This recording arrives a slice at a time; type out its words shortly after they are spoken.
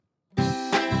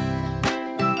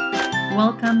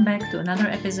Welcome back to another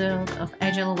episode of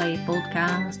Agile Way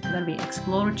podcast, where we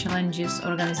explore challenges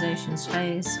organizations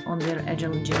face on their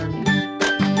Agile journey.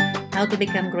 How to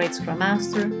become great Scrum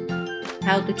Master,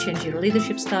 how to change your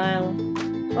leadership style,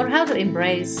 or how to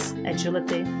embrace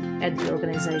agility at the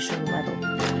organizational level.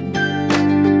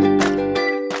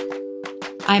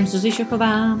 I'm Suzy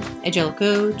Šochová, Agile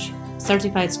coach,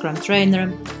 certified Scrum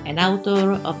trainer, and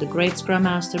author of the Great Scrum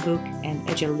Master book and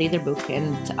Agile Leader book,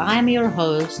 and I'm your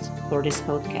host for this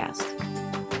podcast.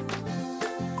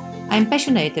 I'm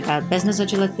passionate about business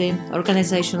agility,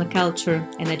 organizational culture,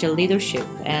 and agile leadership,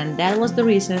 and that was the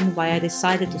reason why I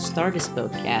decided to start this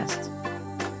podcast,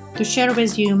 to share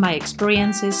with you my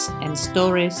experiences and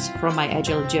stories from my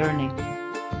agile journey.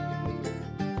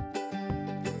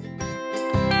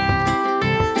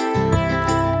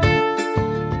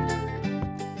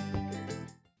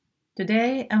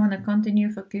 Today, I want to continue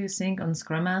focusing on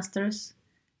Scrum Masters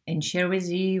and share with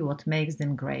you what makes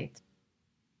them great.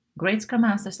 Great Scrum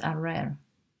Masters are rare,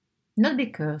 not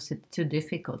because it's too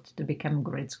difficult to become a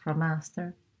great Scrum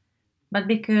Master, but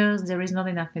because there is not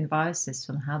enough advices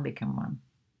on how to become one.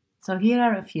 So here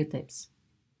are a few tips.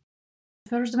 The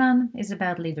first one is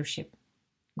about leadership.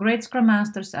 Great Scrum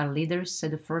Masters are leaders at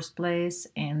the first place,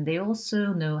 and they also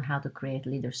know how to create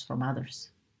leaders from others.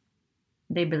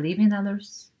 They believe in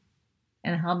others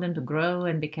and help them to grow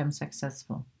and become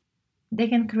successful. They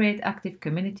can create active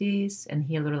communities and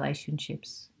heal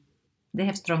relationships. They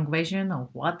have strong vision of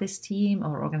what this team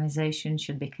or organization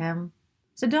should become,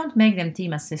 so don't make them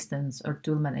team assistants or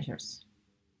tool managers.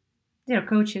 They are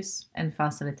coaches and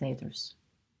facilitators.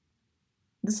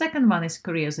 The second one is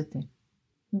curiosity.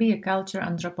 Be a culture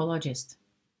anthropologist.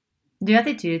 The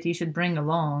attitude you should bring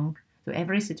along to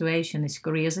every situation is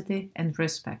curiosity and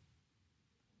respect.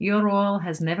 Your role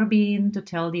has never been to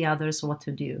tell the others what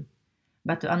to do,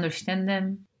 but to understand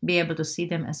them, be able to see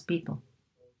them as people.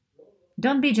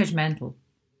 Don't be judgmental.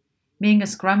 Being a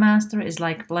Scrum Master is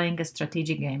like playing a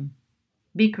strategic game.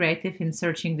 Be creative in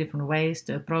searching different ways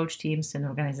to approach teams and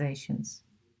organizations.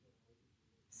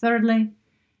 Thirdly,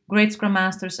 great Scrum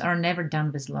Masters are never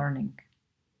done with learning.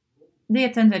 They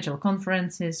attend Agile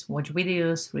conferences, watch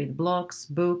videos, read blogs,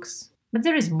 books, but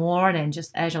there is more than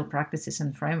just Agile practices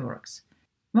and frameworks.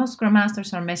 Most Scrum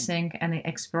Masters are missing any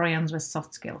experience with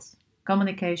soft skills,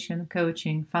 communication,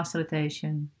 coaching,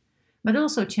 facilitation, but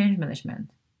also change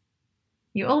management.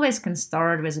 You always can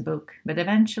start with a book, but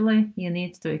eventually you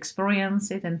need to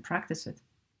experience it and practice it.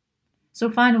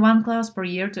 So find one class per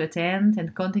year to attend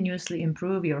and continuously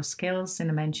improve your skills in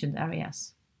the mentioned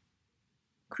areas.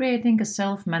 Creating a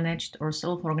self-managed or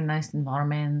self-organized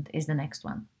environment is the next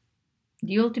one.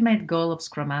 The ultimate goal of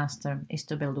Scrum Master is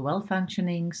to build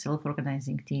well-functioning,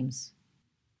 self-organizing teams.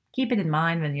 Keep it in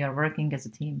mind when you are working as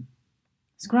a team.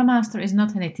 Scrum Master is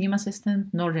not any team assistant,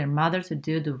 nor their mother to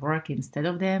do the work instead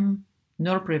of them,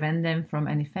 nor prevent them from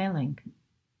any failing.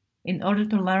 In order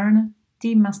to learn,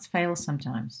 team must fail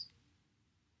sometimes.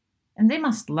 And they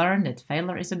must learn that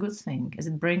failure is a good thing, as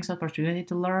it brings opportunity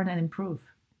to learn and improve.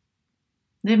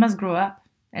 They must grow up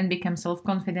and become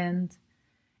self-confident,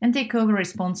 and take over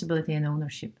responsibility and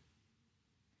ownership.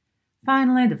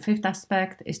 Finally, the fifth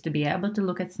aspect is to be able to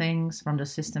look at things from the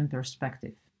system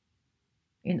perspective.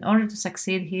 In order to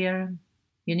succeed here,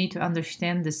 you need to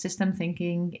understand the system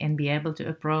thinking and be able to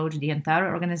approach the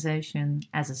entire organization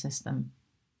as a system.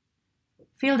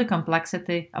 Feel the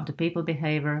complexity of the people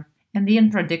behavior and the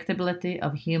unpredictability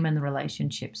of human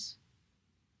relationships.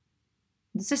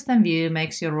 The system view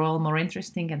makes your role more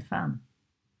interesting and fun.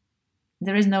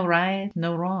 There is no right,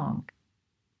 no wrong.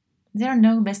 There are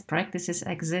no best practices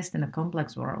exist in a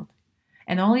complex world,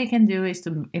 and all you can do is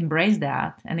to embrace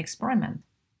that and experiment.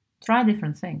 Try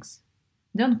different things.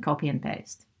 Don't copy and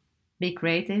paste. Be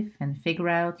creative and figure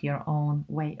out your own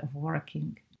way of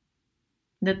working.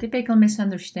 The typical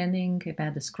misunderstanding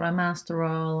about the Scrum Master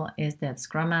role is that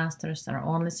Scrum Masters are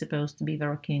only supposed to be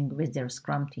working with their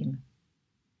Scrum team.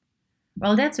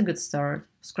 Well, that's a good start.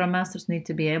 Scrum Masters need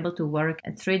to be able to work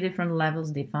at 3 different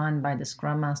levels defined by the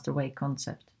Scrum Master Way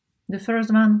concept. The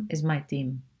first one is my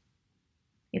team.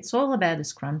 It's all about the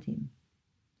Scrum team.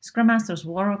 Scrum Masters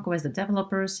work with the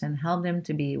developers and help them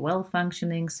to be a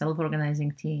well-functioning,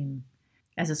 self-organizing team.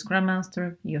 As a Scrum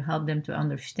Master, you help them to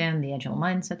understand the Agile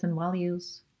mindset and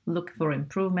values, look for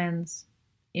improvements,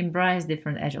 embrace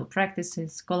different Agile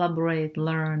practices, collaborate,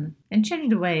 learn, and change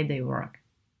the way they work.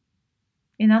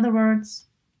 In other words,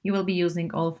 you will be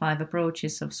using all 5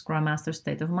 approaches of Scrum Master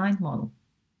state of mind model.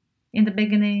 In the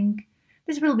beginning,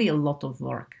 this will be a lot of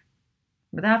work,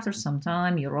 but after some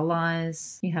time you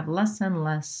realize you have less and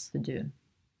less to do.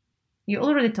 You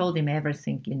already told him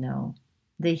everything you know.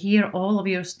 They hear all of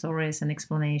your stories and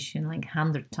explanation like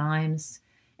 100 times,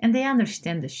 and they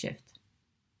understand the shift.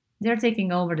 They're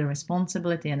taking over the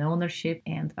responsibility and ownership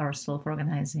and are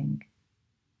self-organizing.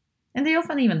 And they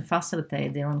often even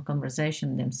facilitate their own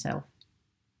conversation themselves.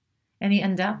 And you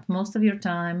end up most of your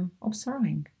time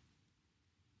observing.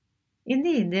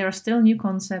 Indeed, there are still new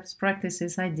concepts,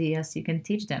 practices, ideas you can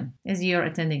teach them as you're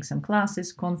attending some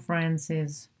classes,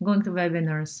 conferences, going to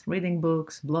webinars, reading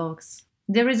books, blogs.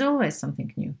 There is always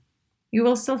something new. You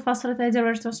will still facilitate their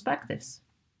retrospectives,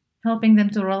 helping them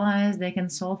to realize they can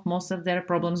solve most of their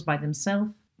problems by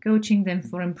themselves, coaching them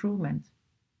for improvement.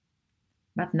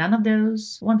 But none of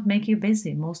those won't make you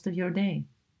busy most of your day.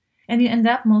 And you end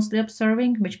up mostly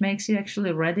observing, which makes you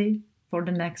actually ready for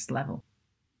the next level.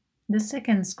 The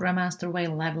second Scrum Master way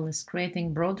level is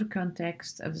creating broader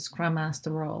context of the Scrum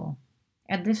Master role.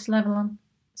 At this level,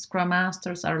 Scrum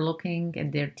Masters are looking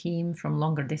at their team from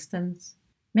longer distance,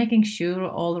 making sure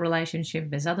all relationships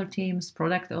with other teams,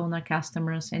 product owner,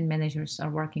 customers, and managers are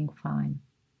working fine.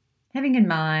 Having in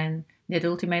mind that the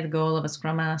ultimate goal of a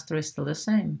Scrum Master is still the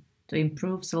same, to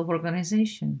improve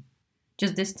self-organization.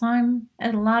 Just this time,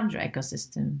 a larger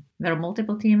ecosystem, where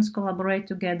multiple teams collaborate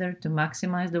together to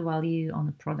maximize the value on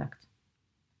the product.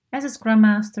 As a Scrum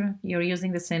Master, you're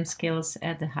using the same skills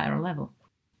at the higher level.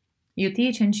 You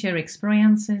teach and share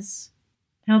experiences,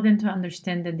 help them to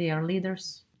understand that they are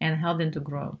leaders, and help them to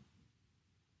grow.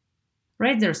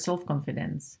 Raise their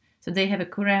self-confidence, so they have a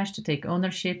courage to take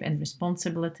ownership and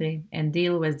responsibility and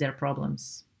deal with their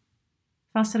problems.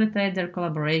 Facilitate their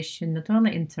collaboration not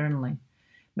only internally,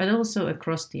 but also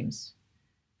across teams.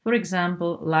 For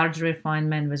example, large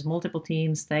refinement with multiple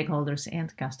teams, stakeholders,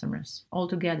 and customers, all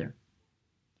together.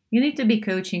 You need to be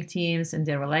coaching teams and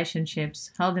their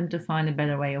relationships, help them to find a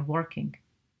better way of working.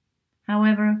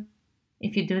 However,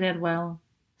 if you do that well,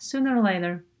 sooner or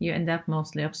later you end up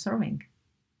mostly observing,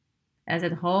 as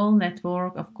that whole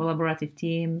network of collaborative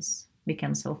teams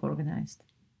becomes self-organized.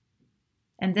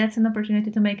 And that's an opportunity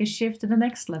to make a shift to the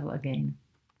next level again.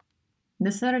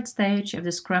 The third stage of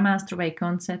the Scrum Master Way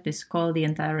concept is called the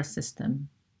entire system.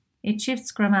 It shifts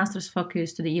Scrum Master's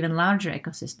focus to the even larger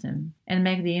ecosystem and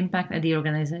make the impact at the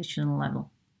organizational level.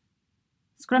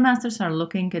 Scrum Masters are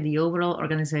looking at the overall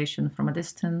organization from a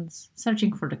distance,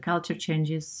 searching for the culture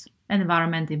changes,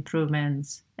 environment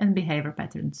improvements, and behavior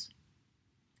patterns.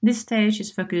 This stage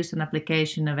is focused on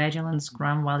application of Agile and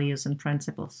Scrum values and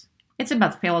principles. It's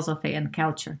about philosophy and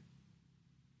culture.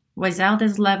 Without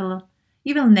this level,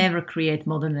 you will never create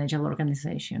modern Agile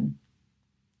organization.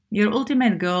 Your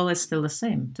ultimate goal is still the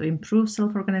same, to improve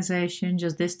self-organization,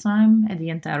 just this time at the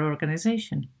entire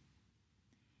organization.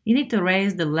 You need to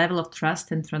raise the level of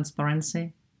trust and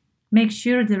transparency, make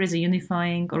sure there is a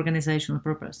unifying organizational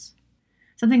purpose,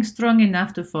 something strong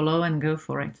enough to follow and go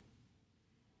for it.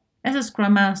 As a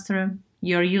Scrum Master,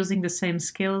 you are using the same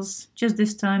skills, just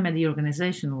this time at the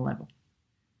organizational level.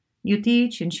 You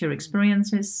teach and share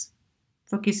experiences,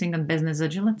 focusing on business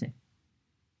agility.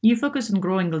 You focus on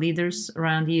growing leaders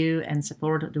around you and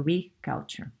support the we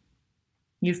culture.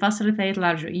 You facilitate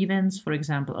larger events, for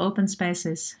example, open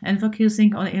spaces, and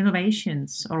focusing on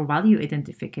innovations or value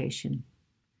identification.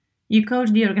 You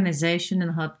coach the organization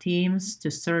and help teams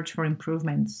to search for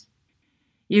improvements.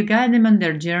 You guide them on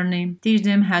their journey, teach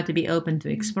them how to be open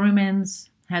to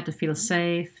experiments, how to feel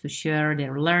safe, to share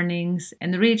their learnings,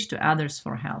 and reach to others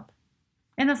for help.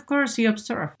 And of course, you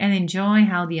observe and enjoy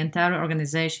how the entire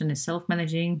organization is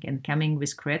self-managing and coming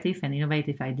with creative and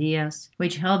innovative ideas,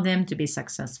 which help them to be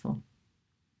successful.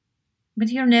 But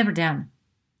you're never done.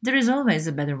 There is always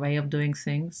a better way of doing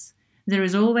things. There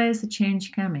is always a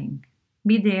change coming.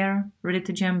 Be there, ready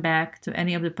to jump back to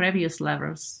any of the previous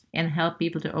levels and help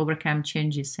people to overcome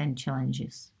changes and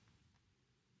challenges.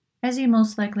 As you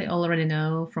most likely already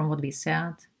know from what we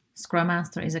said, Scrum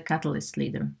Master is a catalyst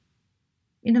leader.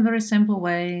 In a very simple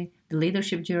way, the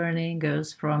leadership journey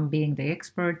goes from being the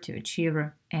expert to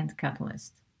achiever and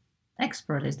catalyst.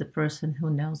 Expert is the person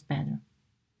who knows better,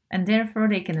 and therefore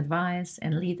they can advise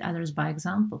and lead others by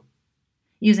example,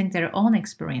 using their own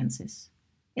experiences.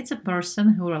 It's a person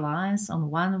who relies on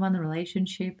one-on-one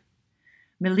relationship,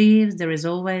 believes there is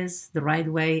always the right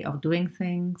way of doing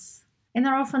things, and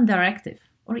are often directive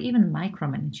or even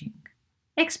micromanaging.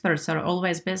 Experts are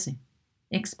always busy,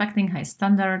 expecting high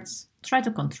standards, try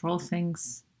to control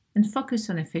things, and focus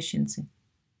on efficiency.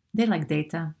 They like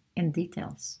data and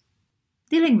details.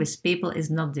 Dealing with people is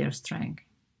not their strength.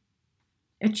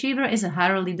 Achiever is a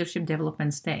higher leadership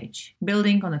development stage,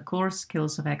 building on the core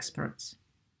skills of experts.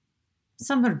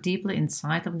 Somewhere deeply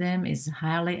inside of them is a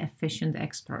highly efficient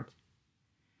expert.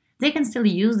 They can still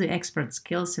use the expert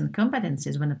skills and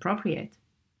competencies when appropriate.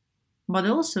 but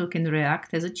also can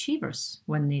react as achievers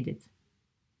when needed.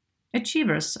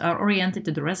 Achievers are oriented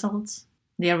to the results,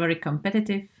 they are very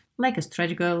competitive, like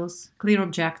stretch goals, clear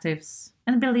objectives,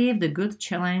 and believe the good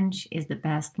challenge is the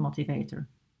best motivator.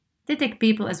 They take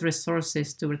people as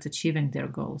resources towards achieving their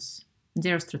goals.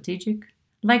 They are strategic,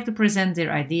 like to present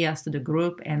their ideas to the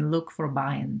group and look for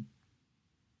buy-in.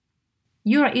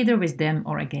 You are either with them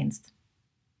or against.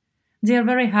 They are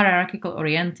very hierarchical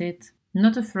oriented,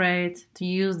 not afraid to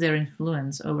use their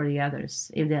influence over the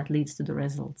others if that leads to the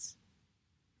results.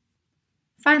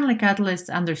 Finally, catalysts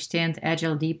understand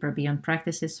Agile deeper beyond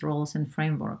practices, roles, and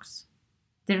frameworks.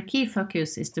 Their key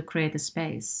focus is to create a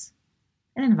space,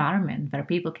 an environment where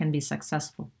people can be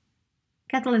successful.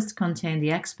 Catalysts contain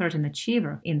the expert and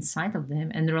achiever inside of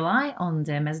them and rely on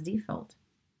them as default.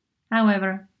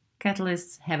 However,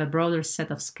 catalysts have a broader set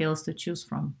of skills to choose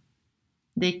from.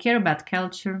 They care about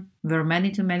culture, where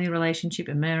many-to-many relationships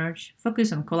emerge,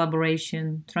 focus on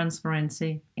collaboration,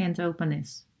 transparency, and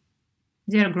openness.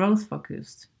 They are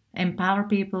growth-focused, empower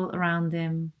people around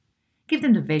them, give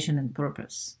them the vision and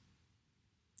purpose.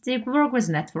 They work with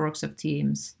networks of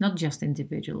teams, not just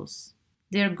individuals.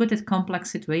 They are good at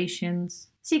complex situations,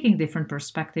 seeking different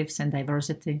perspectives and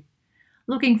diversity,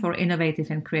 looking for innovative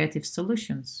and creative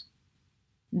solutions.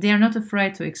 They are not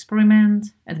afraid to experiment,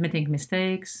 admitting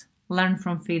mistakes, learn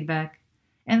from feedback,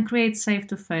 and create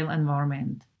safe-to-fail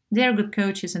environment. They are good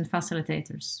coaches and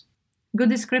facilitators. Good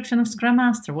description of Scrum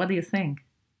Master, what do you think?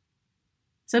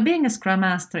 So being a Scrum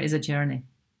Master is a journey.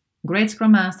 Great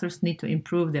Scrum Masters need to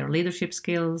improve their leadership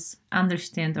skills,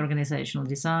 understand organizational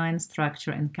design,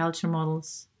 structure and culture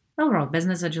models, overall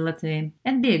business agility,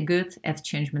 and be good at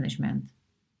change management.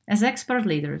 As expert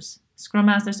leaders, Scrum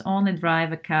Masters only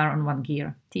drive a car on one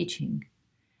gear, teaching.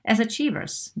 As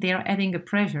achievers, they are adding a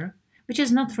pressure, which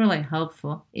is not really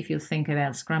helpful if you think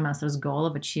about Scrum Master's goal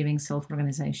of achieving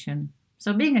self-organization.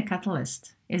 So being a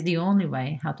catalyst is the only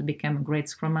way how to become a great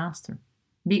Scrum Master.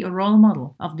 Be a role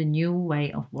model of the new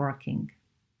way of working.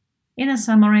 In a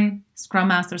summary, Scrum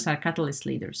Masters are catalyst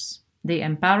leaders. They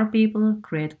empower people,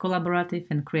 create collaborative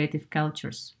and creative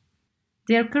cultures.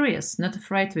 They are curious, not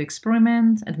afraid to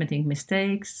experiment, admitting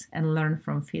mistakes, and learn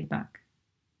from feedback.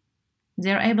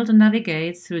 They are able to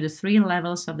navigate through the 3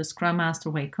 levels of the Scrum Master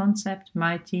Way concept: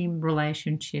 my team,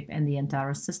 relationship, and the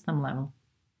entire system level.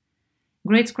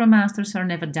 Great Scrum Masters are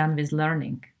never done with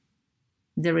learning.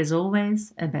 There is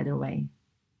always a better way.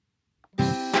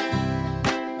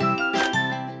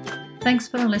 Thanks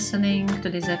for listening to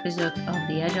this episode of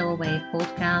the Agile Way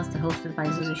podcast hosted by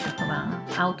Zuzi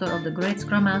Shachova, author of the Great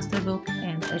Scrum Master book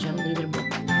and Agile Leader book.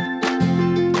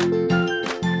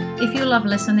 If you love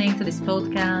listening to this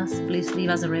podcast, please leave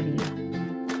us a review.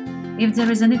 If there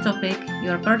is any topic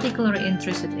you are particularly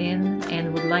interested in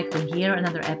and would like to hear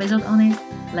another episode on it,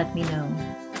 let me know.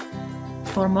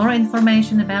 For more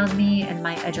information about me and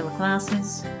my Agile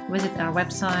classes, visit our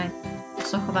website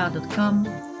sochova.com,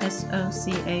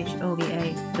 sochova.com.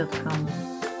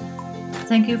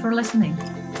 Thank you for listening.